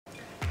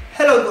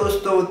Hello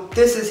dosto,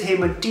 this is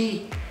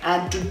Hemati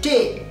and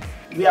today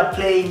we are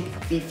playing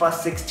FIFA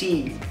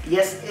 16.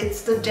 Yes,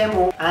 it's the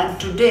demo and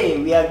today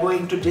we are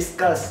going to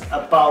discuss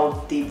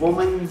about the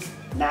women's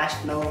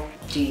national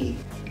team.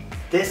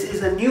 This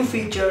is a new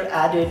feature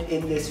added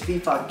in this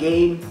FIFA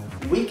game.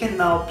 We can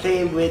now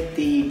play with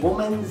the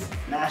women's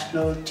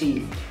national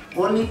team.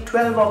 Only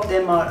 12 of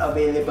them are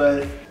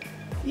available.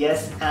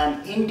 Yes,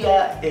 and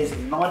India is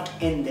not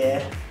in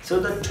there. So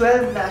the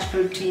 12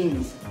 national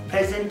teams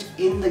present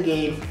in the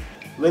game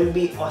will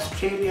be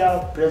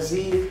Australia,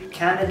 Brazil,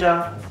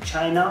 Canada,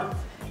 China,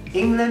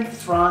 England,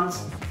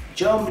 France,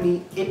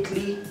 Germany,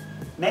 Italy,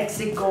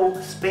 Mexico,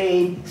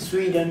 Spain,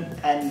 Sweden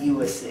and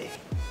USA.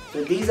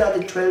 So these are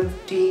the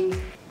 12 teams,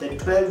 the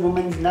 12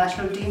 women's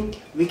national team.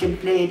 We can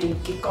play it in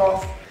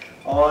kickoff,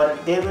 or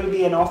there will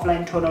be an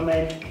offline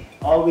tournament,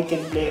 or we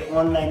can play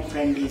online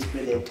friendlies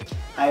with it.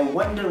 I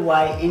wonder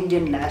why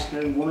Indian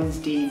national women's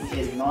team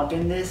is not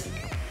in this.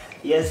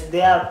 Yes,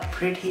 they are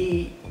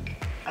pretty,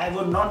 I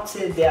would not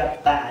say they are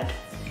bad.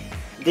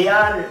 They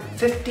are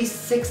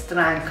 56th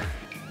rank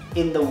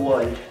in the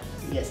world.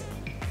 Yes,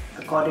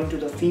 according to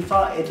the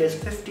FIFA, it is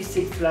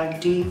 56th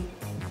ranked team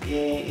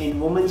in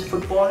women's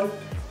football,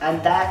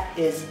 and that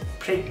is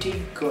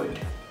pretty good.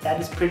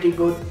 That is pretty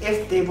good.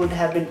 If they would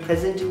have been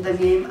present in the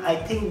game, I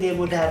think they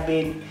would have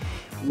been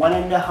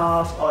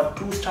 1.5 or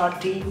 2-star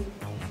team.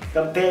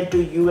 Compared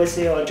to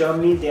USA or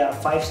Germany, they are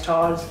 5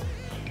 stars.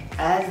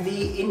 As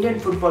the Indian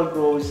football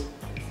grows,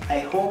 I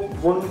hope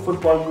women's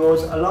football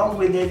grows along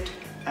with it,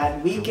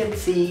 and we can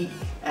see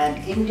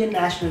an Indian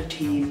national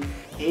team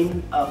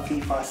in a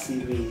FIFA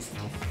series.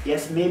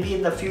 Yes, maybe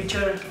in the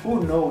future,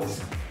 who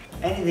knows,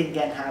 anything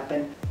can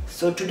happen.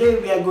 So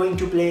today we are going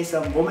to play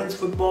some women's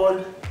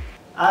football.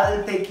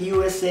 I'll pick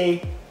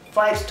USA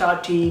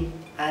 5-star team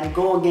and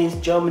go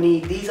against Germany.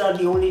 These are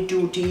the only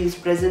two teams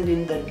present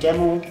in the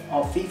demo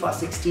of FIFA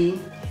 16.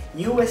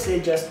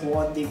 USA just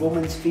won the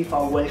Women's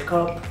FIFA World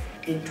Cup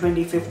in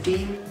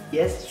 2015.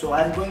 Yes, so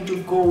I'm going to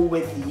go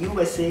with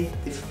USA,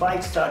 the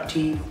 5-star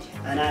team,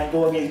 and I'll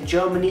go against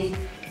Germany.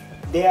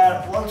 They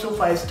are also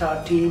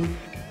 5-star team.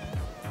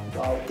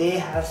 Wow, they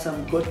have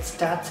some good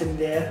stats in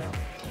there.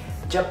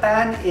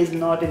 Japan is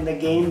not in the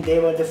game. They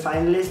were the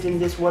finalists in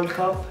this World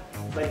Cup,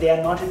 but they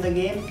are not in the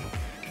game.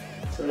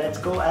 So let's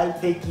go. I'll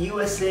pick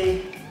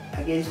USA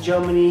against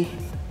Germany.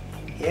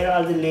 Here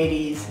are the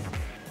ladies.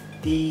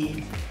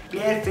 The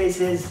player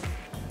faces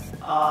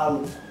are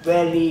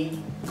very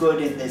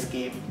good in this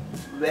game.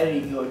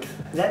 Very good.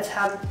 Let's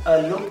have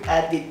a look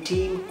at the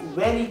team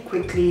very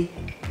quickly.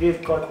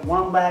 We've got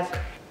one back,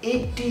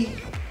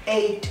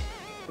 88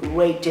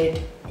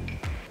 rated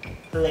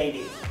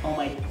lady. Oh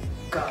my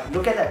god,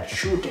 look at that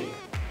shooting.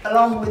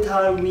 Along with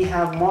her we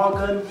have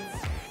Morgan,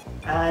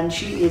 and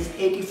she is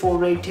 84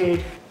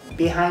 rated.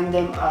 Behind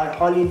them are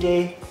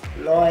Holiday,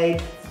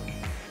 Lloyd,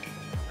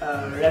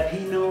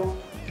 Rapinoe,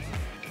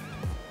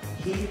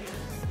 Heath,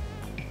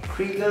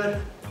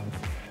 Krieger,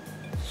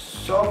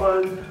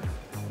 Soborn,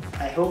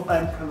 I hope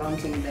I'm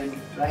pronouncing them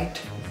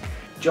right,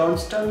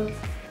 Johnston,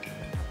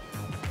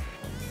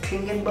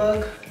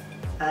 Klingenberg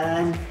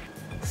and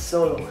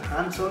Solo.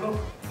 Han Solo?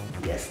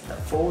 Yes, the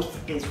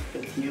fourth is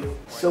with you.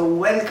 So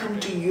welcome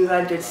to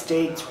United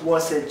States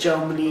versus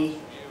Germany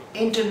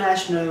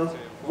International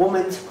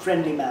Women's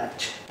Friendly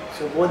Match.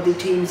 So both the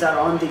teams are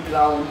on the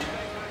ground.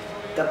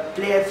 The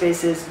player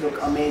faces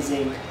look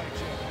amazing.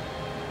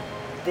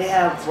 They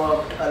have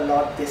worked a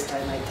lot this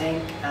time, I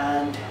think,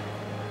 and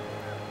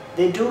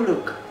they do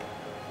look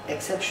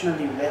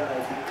exceptionally well,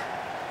 I think,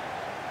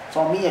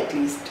 for me at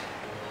least.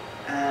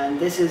 And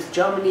this is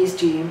Germany's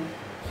team,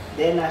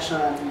 their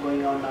national anthem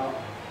going on now.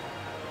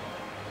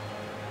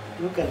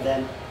 Look at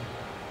them.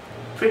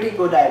 Pretty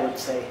good, I would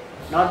say,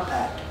 not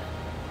bad.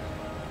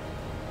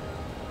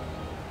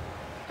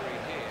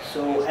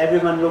 So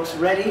everyone looks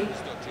ready.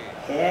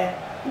 Here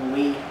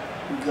we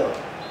go.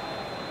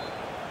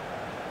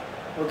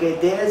 Okay,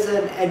 there's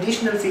an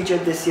additional feature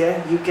this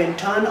year. You can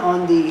turn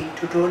on the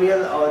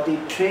tutorial or the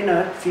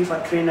trainer,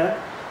 FIFA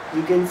trainer.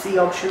 You can see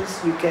options.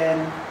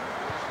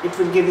 It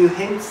will give you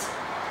hints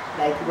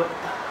like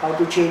how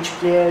to change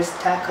players,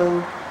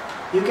 tackle.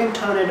 You can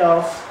turn it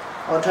off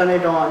or turn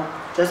it on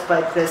just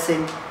by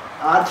pressing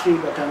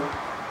R3 button.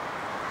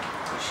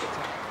 Oh, shit.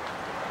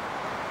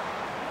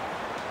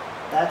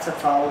 That's a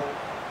foul.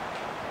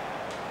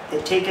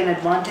 They take an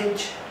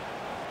advantage.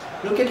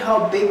 Look at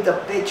how big the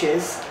pitch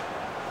is.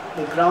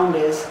 The ground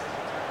is.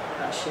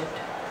 Ah, shit.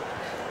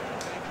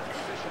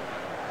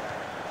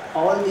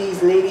 All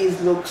these ladies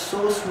look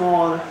so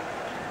small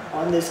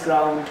on this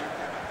ground,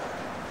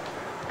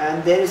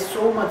 and there is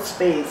so much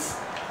space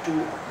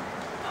to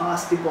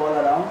pass the ball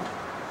around.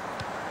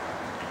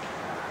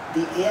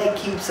 The AI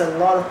keeps a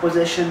lot of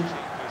possession.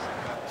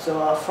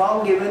 So a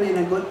foul given in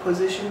a good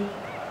position,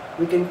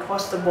 we can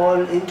cross the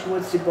ball in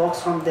towards the box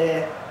from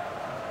there.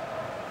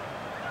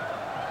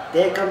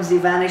 There comes the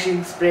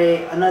vanishing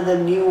spray, another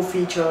new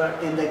feature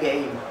in the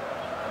game.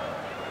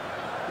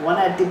 One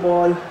at the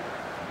ball,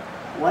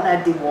 one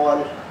at the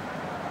wall.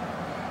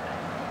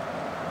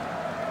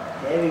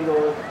 There we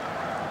go.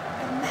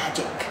 And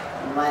magic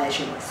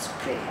vanishing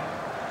spray.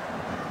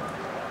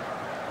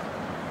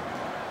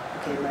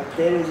 Okay, my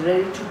player is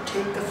ready to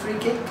take the free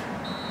kick.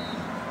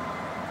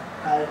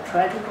 I'll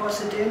try to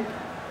cross it in.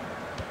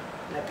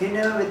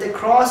 Lapina with the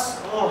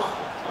cross. Oh,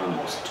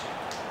 almost.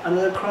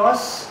 Another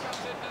cross.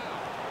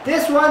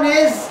 This one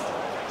is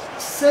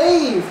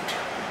saved.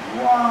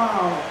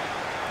 Wow.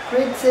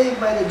 Great save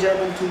by the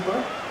German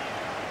keeper.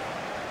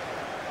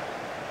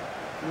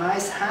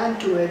 Nice hand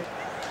to it.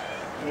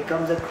 Here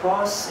comes a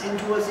cross in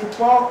towards the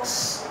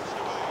box.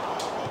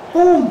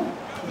 Boom!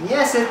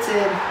 Yes, it's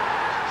in.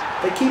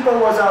 The keeper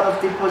was out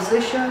of the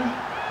position.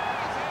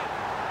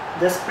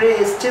 The spray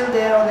is still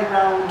there on the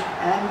ground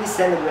and we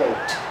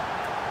celebrate.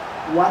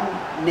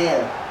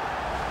 1-0.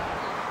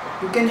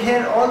 You can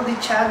hear all the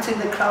chants in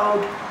the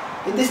crowd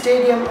in the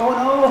stadium. Oh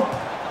no!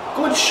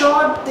 Good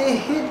shot! They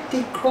hit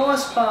the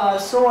crossbar.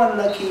 So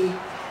unlucky.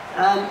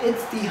 And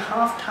it's the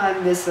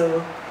half-time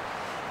whistle.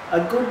 A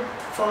good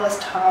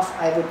first half,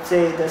 I would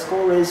say. The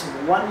score is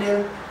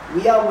 1-0.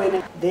 We are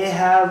winning. They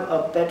have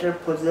a better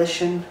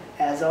possession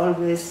as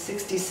always,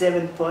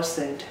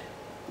 67%.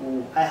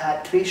 Ooh, I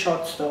had 3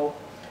 shots though.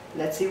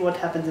 Let's see what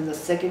happens in the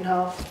second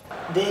half.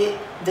 The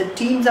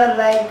teams are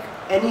like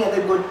any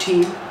other good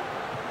team.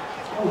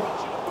 Ooh,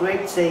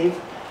 great save.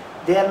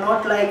 They are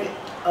not like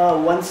a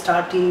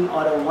 1-star team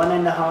or a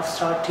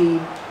 1.5-star team.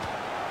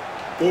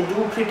 They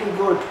do pretty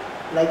good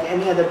like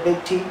any other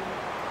big team.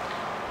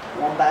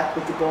 One back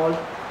with the ball,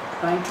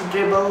 trying to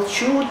dribble,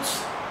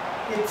 shoots.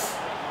 It's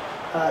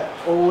her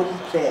own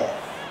player.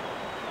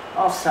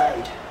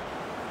 Offside.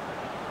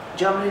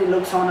 Germany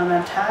looks on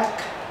an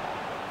attack.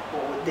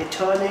 Oh, they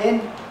turn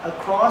in,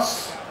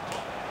 across.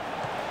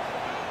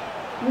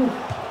 Ooh.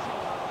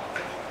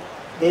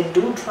 They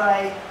do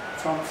try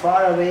from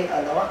far away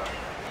a lot.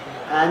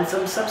 And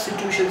some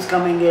substitutions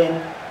coming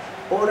in.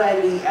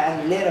 O'Reilly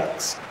and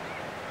Lerux.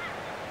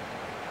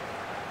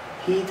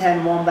 Heath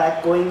and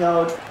Womback going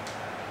out.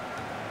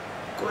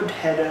 Good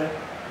header.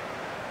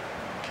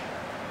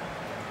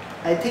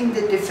 I think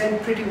they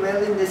defend pretty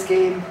well in this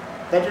game,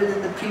 better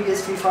than the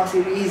previous FIFA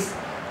series.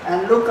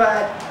 And look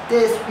at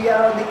this, we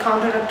are on the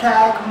counter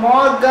attack.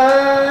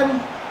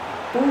 Morgan!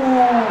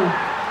 Boom!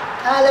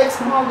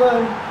 Alex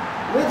Morgan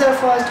with her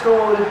first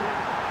goal.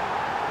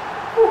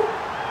 Whew.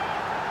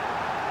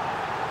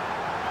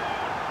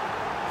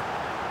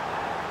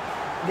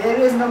 There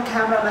is no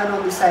cameraman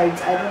on the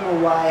sides, I don't know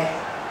why.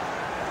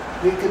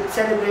 We could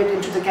celebrate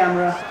into the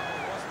camera.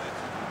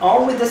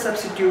 Or with the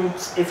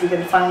substitutes if we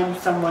can find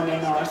someone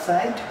in our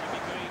side.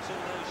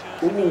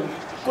 Ooh,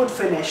 good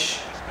finish.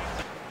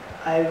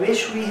 I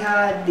wish we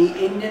had the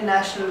Indian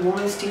national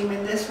women's team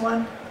in this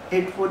one.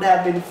 It would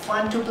have been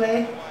fun to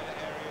play.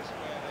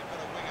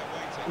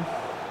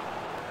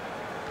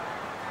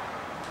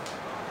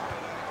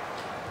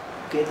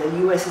 Okay, the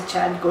USA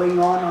chant going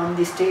on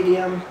the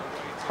stadium.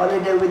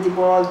 Holiday with the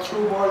ball,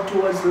 through ball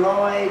towards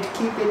Lloyd,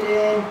 keep it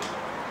in,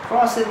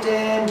 cross it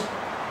in.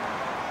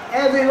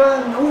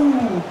 Everyone,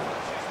 ooh!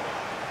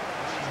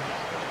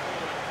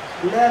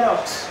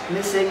 Lerux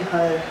missing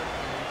her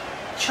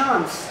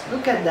chance.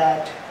 Look at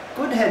that.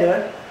 Good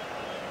header.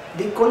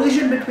 The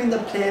collision between the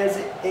players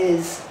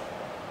is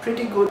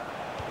pretty good.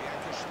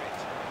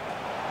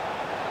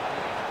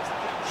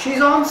 She's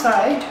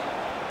onside.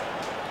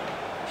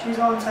 She's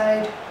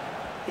onside.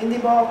 In the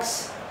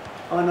box.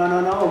 Oh no, no,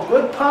 no.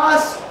 Good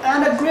pass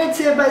and a great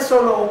save by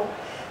Solo.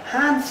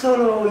 Han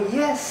Solo,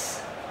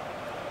 yes.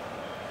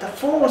 The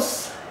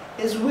force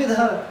is with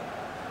her.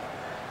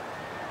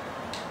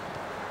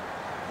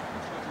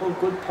 Oh,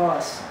 good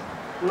pass.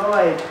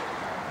 Lloyd,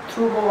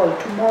 through ball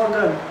to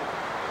Morgan.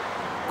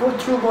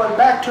 Good through ball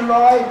back to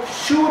Lloyd.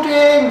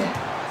 Shooting!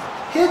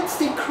 Hits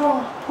the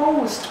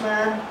post,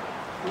 man.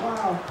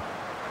 Wow.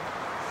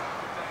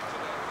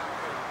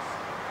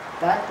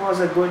 That was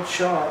a good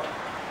shot.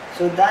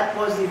 So that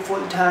was the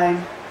full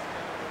time.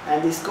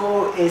 And the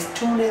score is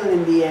 2-0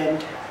 in the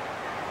end.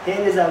 Here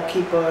is our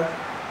keeper.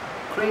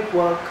 Great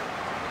work.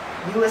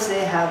 USA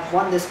have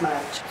won this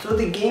match. So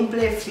the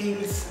gameplay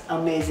feels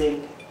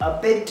amazing. A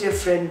bit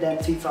different than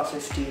FIFA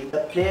 15.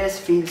 The players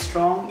feel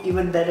strong,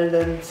 even better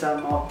than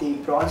some of the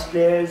bronze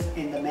players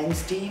in the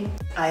men's team.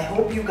 I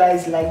hope you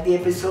guys liked the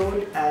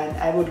episode and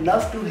I would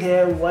love to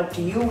hear what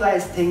you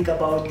guys think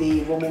about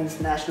the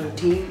women's national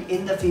team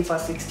in the FIFA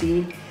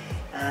 16.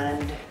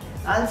 And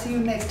I'll see you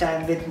next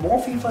time with more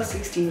FIFA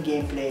 16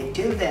 gameplay.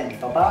 Till then,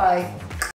 bye bye.